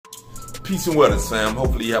Peace and wellness, fam.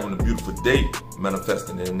 Hopefully you're having a beautiful day,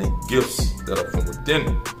 manifesting in the gifts that are from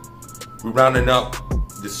within. We're rounding up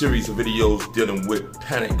the series of videos dealing with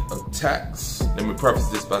panic attacks. Let me preface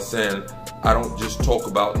this by saying I don't just talk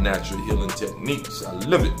about natural healing techniques. I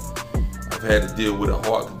live it. I've had to deal with a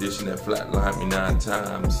heart condition that flatlined me 9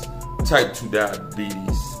 times, type 2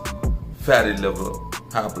 diabetes, fatty liver,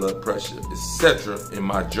 high blood pressure, etc. in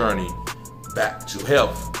my journey back to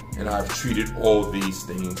health. And I've treated all these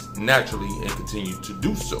things naturally and continue to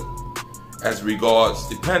do so. As regards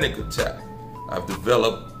the panic attack, I've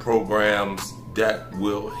developed programs that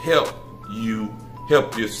will help you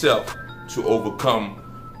help yourself to overcome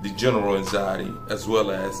the general anxiety as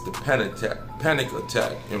well as the panic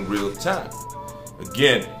attack in real time.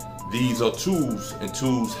 Again, these are tools, and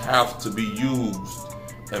tools have to be used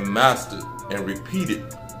and mastered and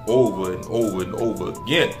repeated over and over and over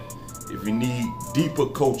again. If you need deeper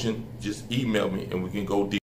coaching, just email me and we can go deeper.